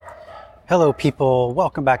Hello, people.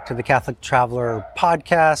 Welcome back to the Catholic Traveler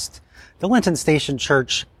podcast, the Linton Station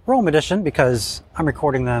Church Rome edition, because I'm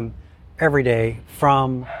recording them every day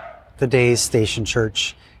from the day's Station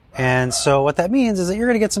Church. And so what that means is that you're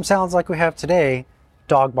going to get some sounds like we have today,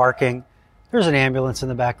 dog barking. There's an ambulance in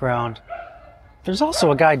the background. There's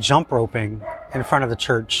also a guy jump roping in front of the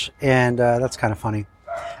church, and that's kind of funny.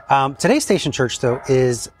 Today's Station Church, though,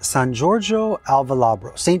 is San Giorgio al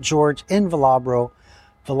Velabro, St. George in Velabro.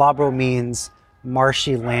 Velabro means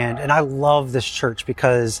marshy land, and I love this church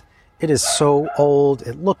because it is so old,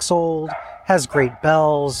 it looks old, has great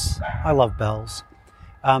bells. I love bells.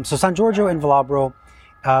 So San Giorgio in Velabro.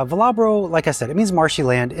 Velabro, like I said, it means marshy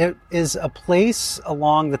land. It is a place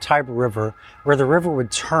along the Tiber River where the river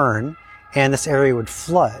would turn and this area would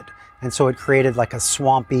flood. And so it created like a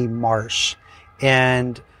swampy marsh.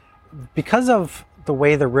 And because of the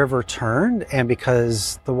way the river turned and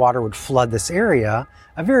because the water would flood this area,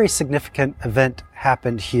 a very significant event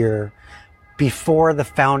happened here before the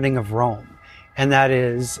founding of Rome. And that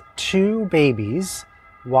is two babies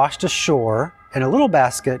washed ashore in a little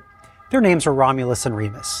basket. Their names were Romulus and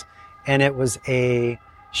Remus. And it was a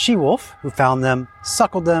she-wolf who found them,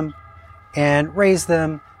 suckled them, and raised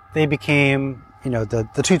them. They became,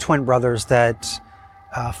 the two twin brothers that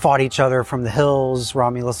fought each other from the hills,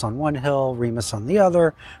 Romulus on one hill, Remus on the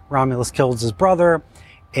other. Romulus kills his brother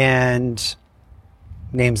and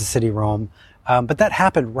names the city Rome. But that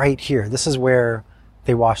happened right here. This is where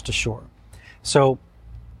they washed ashore. So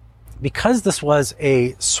because this was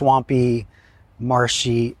a swampy,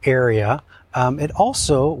 marshy area, it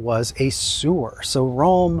also was a sewer. So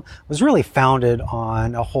Rome was really founded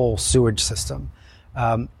on a whole sewage system.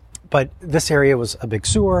 But this area was a big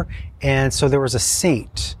sewer, and so there was a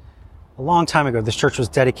saint. A long time ago, this church was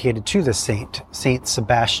dedicated to the saint, Saint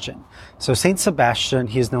Sebastian. So Saint Sebastian,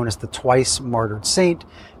 he is known as the twice martyred saint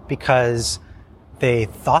because they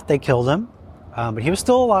thought they killed him, but he was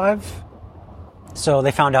still alive. So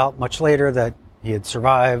they found out much later that he had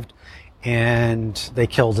survived, and they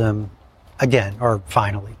killed him again, or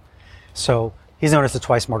finally. So he's known as the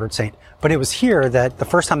twice martyred saint. But it was here that the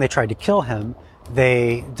first time they tried to kill him,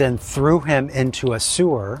 they then threw him into a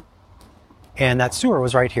sewer, and that sewer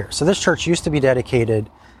was right here. So this church used to be dedicated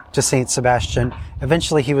to Saint Sebastian.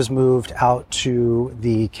 Eventually he was moved out to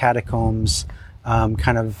the catacombs,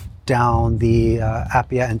 kind of down the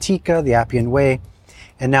Appia Antica, the Appian Way.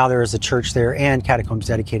 And now there is a church there and catacombs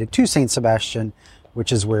dedicated to Saint Sebastian,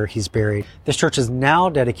 which is where he's buried. This church is now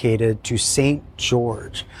dedicated to St.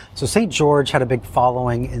 George. So St. George had a big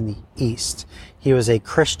following in the East. He was a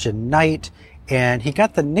Christian knight, and he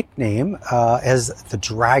got the nickname as the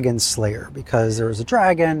Dragon Slayer because there was a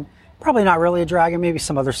dragon, probably not really a dragon, maybe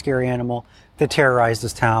some other scary animal that terrorized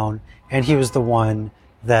his town, and he was the one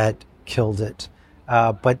that killed it.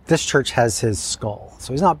 But this church has his skull.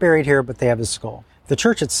 So he's not buried here, but they have his skull. The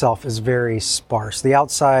church itself is very sparse. The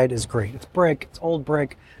outside is great. It's brick, it's old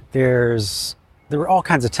brick. There were all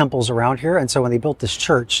kinds of temples around here, and so when they built this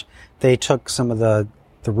church, they took some of the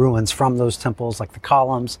ruins from those temples, like the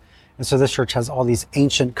columns. And so this church has all these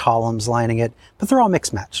ancient columns lining it, but they're all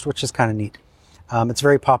mixed-matched, which is kind of neat. It's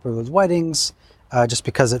very popular with weddings, just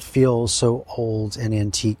because it feels so old and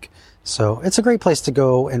antique. So it's a great place to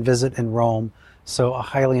go and visit in Rome. So I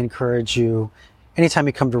highly encourage you, anytime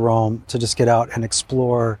you come to Rome, to just get out and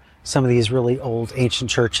explore some of these really old ancient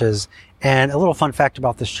churches. And a little fun fact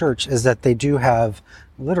about this church is that they do have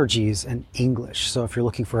liturgies in English. So if you're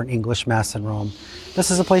looking for an English Mass in Rome,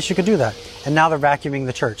 this is a place you could do that. And now they're vacuuming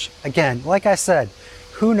the church. Again, like I said,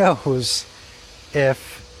 who knows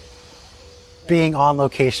if being on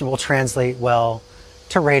location will translate well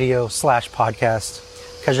to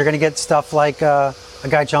radio/podcast, because you're going to get stuff like a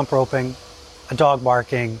guy jump roping, a dog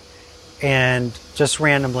barking, and just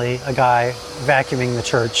randomly a guy vacuuming the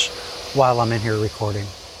church while I'm in here recording.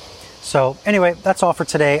 So anyway, that's all for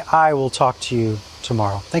today. I will talk to you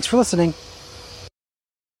tomorrow. Thanks for listening.